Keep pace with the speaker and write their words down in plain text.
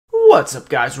What's up,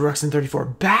 guys?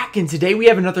 Ruxin34 back, and today we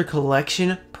have another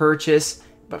collection purchase.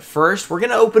 But first, we're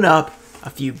going to open up a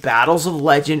few Battles of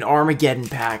Legend Armageddon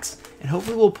packs, and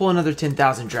hopefully we'll pull another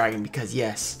 10,000 Dragon, because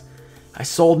yes, I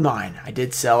sold mine. I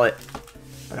did sell it,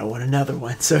 but I want another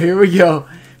one. So here we go.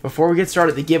 Before we get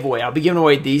started, the giveaway, I'll be giving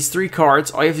away these 3 cards.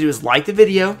 All you have to do is like the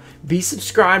video, be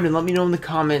subscribed, and let me know in the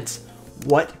comments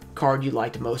what card you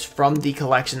liked most from the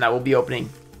collection that we'll be opening.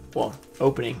 Well,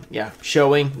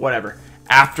 showing, whatever.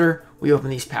 After we open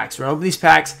these packs. We're going to open these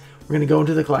packs. We're going to go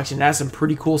into the collection. It has some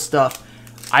pretty cool stuff.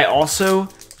 I also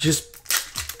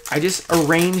I just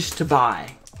arranged to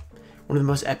buy one of the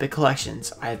most epic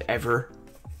collections I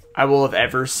will have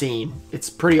ever seen. It's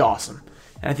pretty awesome.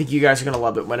 And I think you guys are going to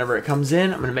love it. Whenever it comes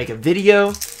in, I'm going to make a video.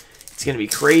 It's going to be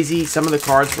crazy. Some of the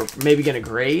cards we're maybe going to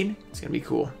grade. It's going to be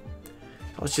cool.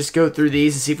 Let's just go through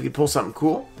these and see if we can pull something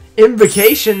cool.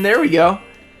 Invocation. There we go.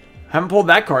 Haven't pulled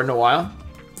that card in a while.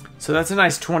 So that's a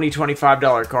nice $20,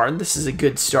 $25 card. This is a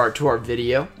good start to our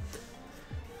video.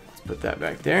 Let's put that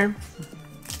back there.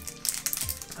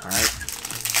 Alright.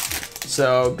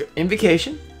 So,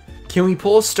 Invocation. Can we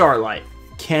pull a Starlight?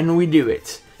 Can we do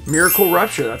it? Miracle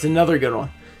Rupture. That's another good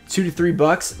one. $2 to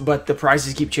 $3, but the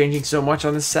prices keep changing so much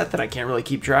on this set that I can't really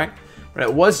keep track. But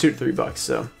it was $2 to $3,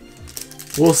 so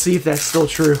we'll see if that's still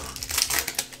true.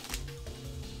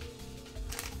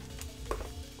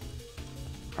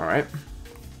 Alright.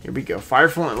 Here we go. Fire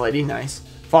Flint Lady, nice.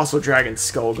 Fossil Dragon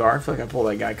Skullgar. I feel like I pull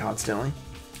that guy constantly.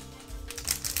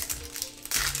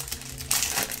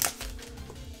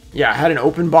 Yeah, I had an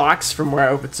open box from where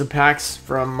I opened some packs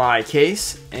from my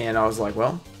case, and I was like,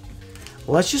 well,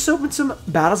 let's just open some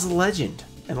Battles of Legend,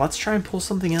 and let's try and pull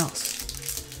something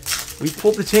else. We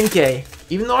pulled the 10K.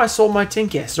 Even though I sold my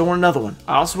 10K, I still want another one.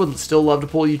 I also would still love to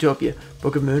pull Utopia.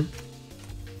 Book of Moon.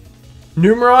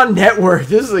 Numeron Network.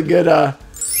 This is a good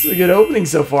opening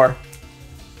so far.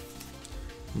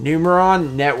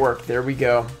 Numeron Network. There we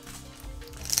go.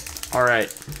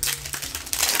 Alright.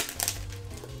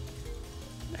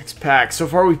 Next pack. So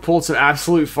far we've pulled some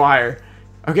absolute fire.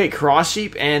 Okay, Cross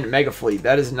Sheep and Mega Fleet.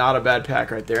 That is not a bad pack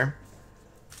right there.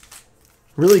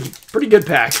 Really pretty good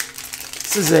pack.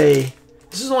 This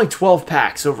is only 12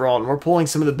 packs overall, and we're pulling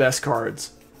some of the best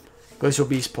cards. Glacial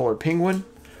Beast, Polar Penguin.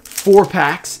 4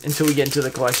 packs until we get into the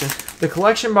collection. The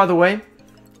collection, by the way,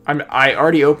 I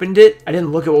already opened it. I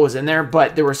didn't look at what was in there,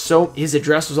 but there were his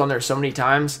address was on there so many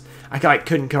times, I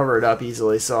couldn't cover it up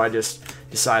easily, so I just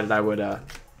decided I would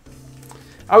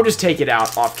just take it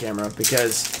out off camera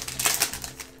because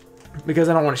I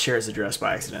don't want to share his address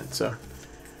by accident. So,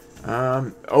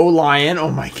 oh Lion,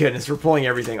 oh my goodness, we're pulling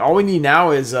everything. All we need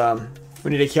now is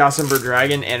we need a Chaos Ember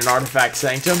Dragon and an Artifact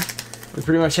Sanctum. We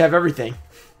pretty much have everything.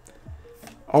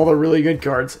 All the really good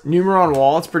cards. Numeron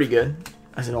Wall, it's pretty good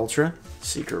as an Ultra.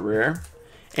 Secret Rare.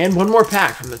 And one more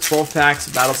pack from the 12 packs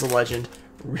of Battles of Legend.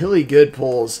 Really good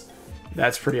pulls.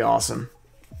 That's pretty awesome.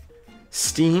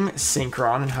 Steam,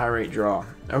 Synchron, and High Rate Draw.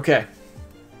 Okay.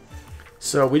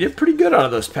 So we did pretty good out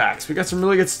of those packs. We got some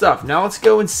really good stuff. Now let's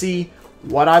go and see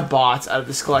what I bought out of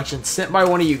this collection sent by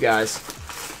one of you guys.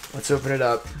 Let's open it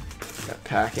up. Got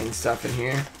packing stuff in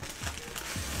here.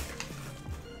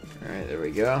 Alright, there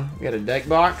we go. We got a deck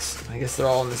box. I guess they're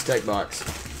all in this deck box.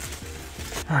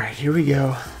 Alright, here we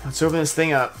go. Let's open this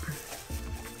thing up.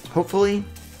 Hopefully,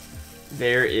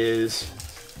 there is...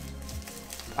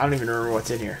 I don't even remember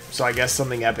what's in here. So I guess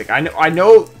something epic. I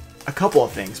know a couple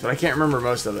of things, but I can't remember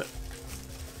most of it.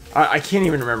 I can't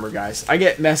even remember, guys. I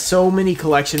get so many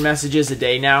collection messages a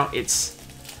day now.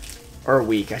 Or a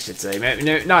week, I should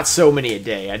say. Not so many a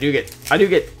day. I do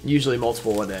get usually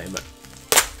multiple a day, but...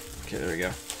 Okay, there we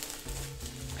go.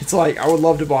 It's like, I would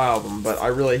love to buy all of them, but I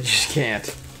really just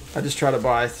can't. I just try to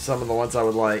buy some of the ones I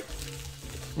would like.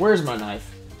 Where's my knife?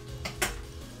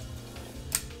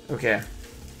 Okay.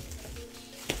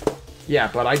 Yeah,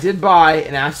 but I did buy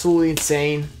an absolutely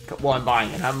insane... Well, I'm buying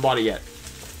it. I haven't bought it yet.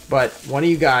 But one of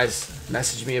you guys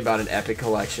messaged me about an epic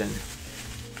collection.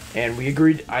 And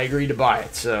I agreed to buy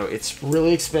it. So it's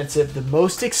really expensive. The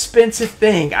most expensive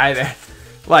thing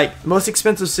most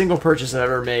expensive single purchase I've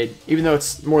ever made. Even though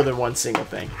it's more than one single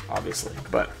thing, obviously.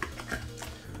 But...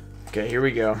 Okay, here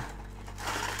we go.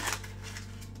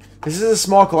 This is a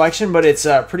small collection, but it's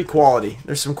pretty quality.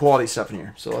 There's some quality stuff in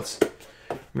here. So let's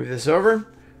move this over.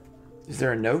 Is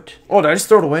there a note? Oh, did I just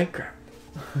throw it away? Crap.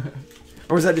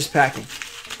 Or was that just packing?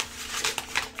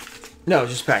 No,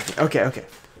 just packing. Okay, okay.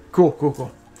 Cool, cool,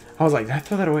 cool. I was like, did I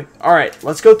throw that away? Alright,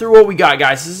 let's go through what we got,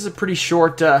 guys. This is a pretty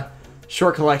short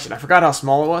collection. I forgot how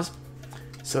small it was.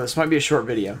 So this might be a short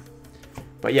video.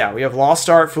 But yeah, we have Lost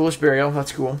Art, Foolish Burial.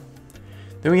 That's cool.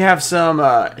 Then we have some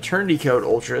Eternity Code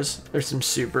Ultras. There's some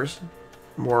Supers.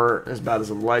 more as bad as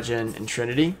a Legend and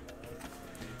Trinity.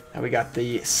 Now we got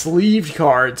the sleeved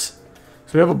cards.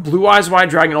 So we have a Blue Eyes White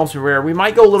Dragon Ultimate Rare. We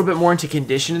might go a little bit more into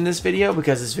condition in this video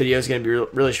because this video is going to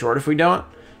be really short if we don't.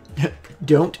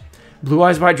 Blue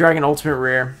Eyes White Dragon Ultimate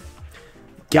Rare.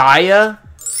 Gaia,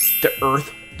 the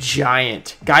Earth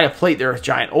Giant. Gaia Plate, the Earth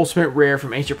Giant. Ultimate Rare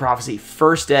from Ancient Prophecy.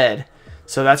 First Ed.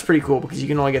 So that's pretty cool because you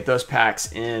can only get those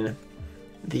packs in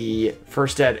the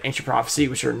First Ed Ancient Prophecy,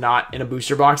 which are not in a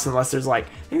booster box unless there's like,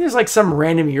 I think there's like some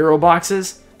random Euro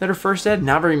boxes that are First Ed.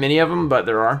 Not very many of them, but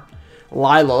there are.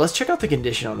 Lila. Let's check out the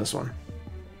condition on this one.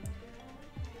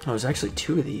 Oh, there's actually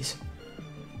 2 of these.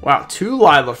 Wow, 2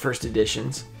 Lila first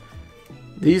editions.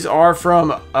 These are from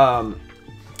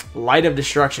Light of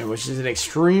Destruction, which is an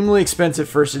extremely expensive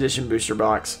first edition booster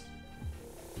box.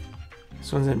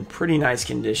 This one's in pretty nice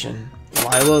condition.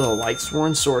 Lila, the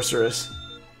Lightsworn Sorceress.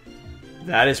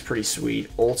 That is pretty sweet.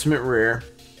 Ultimate Rare.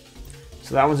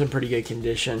 So that one's in pretty good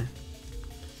condition.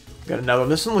 Got another one.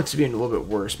 This one looks to be a little bit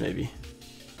worse, maybe.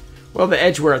 Well, the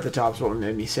edge wear at the top is what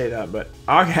made me say that, but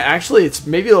actually it's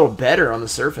maybe a little better on the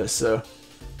surface, so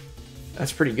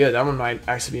that's pretty good. That one might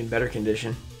actually be in better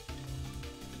condition.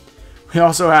 We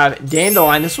also have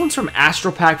Dandelion. This one's from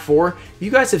Astral Pack 4.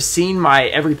 You guys have seen my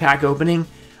every pack opening.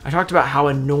 I talked about how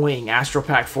annoying Astral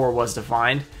Pack 4 was to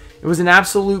find. It was an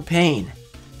absolute pain.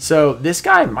 So this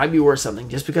guy might be worth something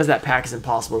just because that pack is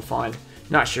impossible to find.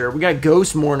 Not sure. We got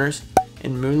Ghost Mourners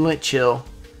and Moonlit Chill.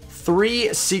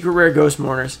 3 secret rare Ghost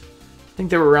Mourners. I think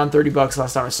they were around 30 bucks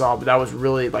last time I saw, but that was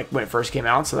really like when it first came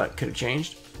out, so that could have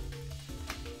changed.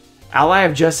 Ally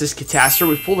of Justice Catastor.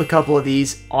 We pulled a couple of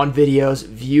these on videos.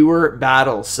 Viewer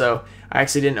battles. So I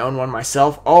actually didn't own one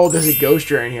myself. Oh, there's a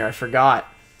Ghost Rare in here. I forgot.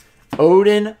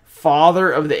 Odin,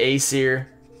 Father of the Aesir.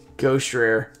 Ghost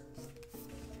Rare.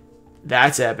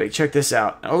 That's epic. Check this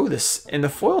out. Oh, this. And the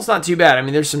foil's not too bad. I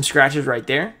mean, there's some scratches right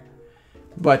there.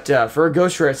 But for a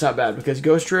Ghost Rare, it's not bad because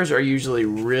Ghost Rares are usually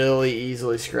really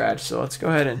easily scratched. So let's go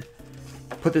ahead and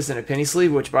put this in a penny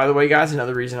sleeve, which, by the way, guys,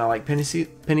 another reason I like penny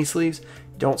sleeves.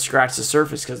 Don't scratch the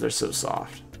surface because they're so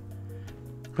soft.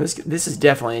 This is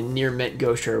definitely a near mint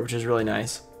Ghost Rare, which is really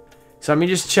nice. So, I mean,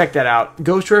 just check that out.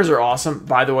 Ghost Rares are awesome.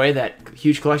 By the way, that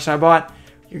huge collection I bought,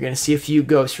 you're going to see a few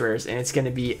Ghost Rares, and it's going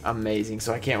to be amazing.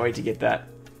 So, I can't wait to get that.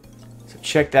 So,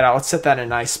 check that out. Let's set that in a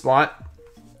nice spot.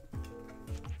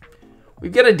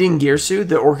 We've got a Dingirsu,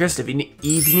 the Orchest of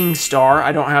Evening Star.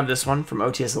 I don't have this one from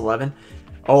OTS 11.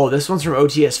 Oh, this one's from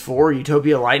OTS 4,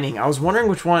 Utopia Lightning. I was wondering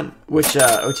which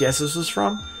OTS this was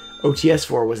from. OTS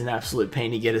 4 was an absolute pain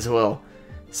to get as well.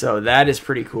 So that is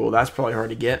pretty cool. That's probably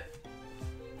hard to get.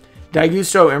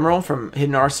 Daigusto Emerald from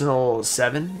Hidden Arsenal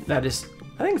 7. That is,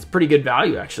 I think it's pretty good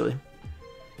value, actually.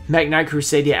 Mekk-Knight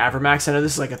Crusadia Avermax. I know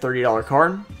this is like a $30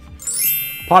 card.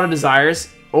 Pot of Desires.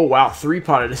 Oh, wow. 3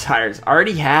 Pot of Desires. I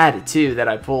already had 2 that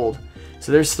I pulled.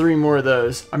 So there's 3 more of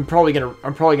those. I'm probably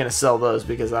gonna sell those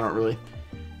because I don't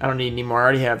need any more. I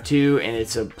already have 2, and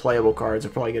it's a playable card, so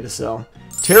I'm probably going to sell.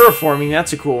 Terraforming,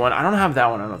 that's a cool one. I don't have that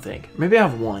one, I don't think. Maybe I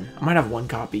have 1. I might have 1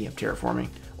 copy of Terraforming.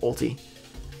 Ulti.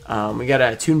 We got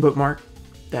a Toon Bookmark.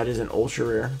 That is an ultra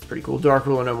rare. It's pretty cool. Dark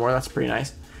Ruler No More. That's pretty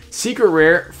nice. Secret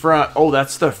rare from... Oh,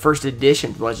 that's the first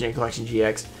edition Legendary Collection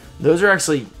GX. Those are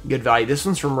actually good value. This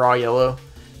one's from Raw Yellow.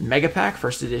 Mega Pack,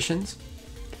 first editions.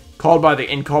 Called by the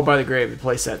Grave, the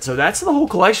playset. So that's the whole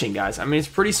collection, guys. I mean, it's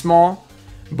pretty small.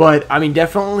 But, I mean,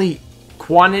 definitely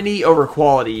quantity over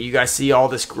quality. You guys see all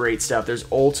this great stuff. There's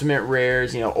ultimate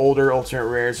rares, you know, older ultimate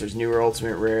rares. There's newer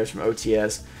ultimate rares from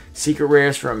OTS. Secret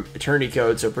rares from Eternity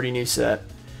Code, so pretty new set.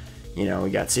 You know, we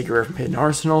got secret rare from Hidden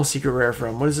Arsenal. Secret rare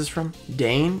from, what is this from?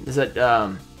 Dane? Is that,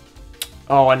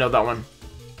 oh, I know that one.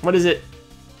 What is it?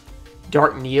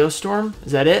 Dark Neostorm?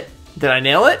 Is that it? Did I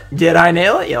nail it? Did I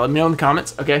nail it? Yeah, let me know in the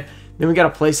comments. Okay. Then we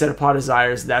got a playset of Pot of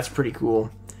Desires. That's pretty cool.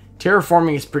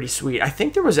 Terraforming is pretty sweet. I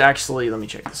think there was actually, let me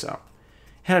check this out.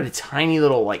 It had a tiny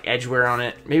little like edge wear on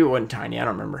it. Maybe it wasn't tiny, I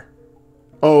don't remember.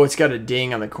 Oh, it's got a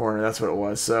ding on the corner. That's what it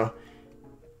was. So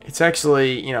it's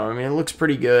actually, you know, I mean, it looks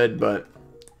pretty good, but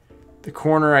the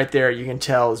corner right there, you can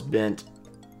tell is bent.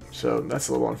 So that's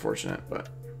a little unfortunate, but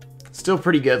still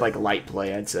pretty good, like light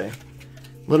play, I'd say.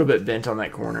 A little bit bent on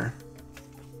that corner.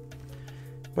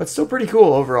 But still pretty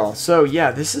cool overall. So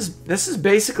yeah, this is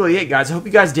basically it, guys. I hope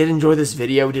you guys did enjoy this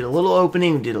video. We did a little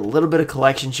opening, we did a little bit of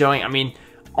collection showing. I mean,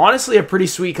 honestly, a pretty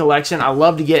sweet collection. I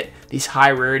love to get these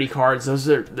high rarity cards.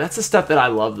 That's the stuff that I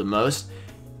love the most.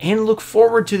 And look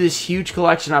forward to this huge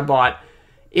collection I bought.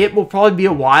 It will probably be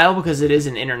a while because it is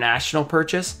an international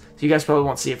purchase. So you guys probably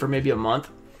won't see it for maybe a month.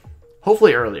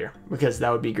 Hopefully earlier, because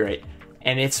that would be great.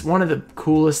 And it's one of the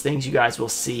coolest things you guys will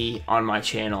see on my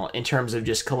channel in terms of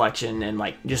just collection and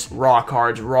like just raw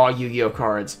cards, raw Yu-Gi-Oh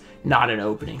cards, not an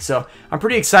opening. So I'm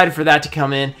pretty excited for that to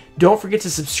come in. Don't forget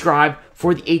to subscribe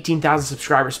for the 18,000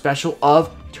 subscriber special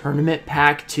of Tournament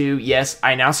Pack 2. Yes,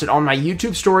 I announced it on my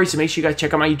YouTube story, so make sure you guys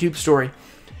check out my YouTube story.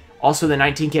 Also, the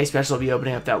 19K special will be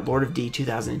opening up that Lord of D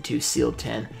 2002 sealed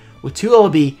 10 with 2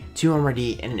 LB, 2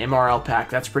 MRD, and an MRL pack.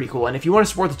 That's pretty cool. And if you want to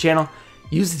support the channel,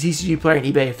 use the TCG Player and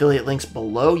eBay affiliate links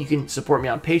below. You can support me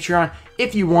on Patreon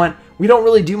if you want. We don't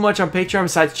really do much on Patreon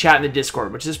besides chat in the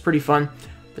Discord, which is pretty fun.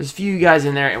 There's a few guys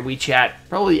in there, and we chat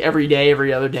probably every day,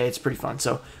 every other day. It's pretty fun.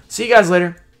 So, see you guys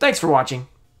later. Thanks for watching.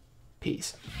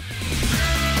 Peace.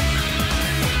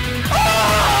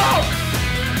 Oh!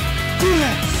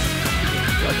 Yes!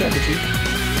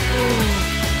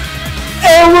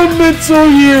 Elemental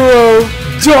Hero,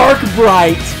 Dark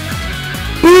Bright.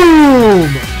 Boom!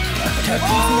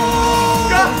 Oh!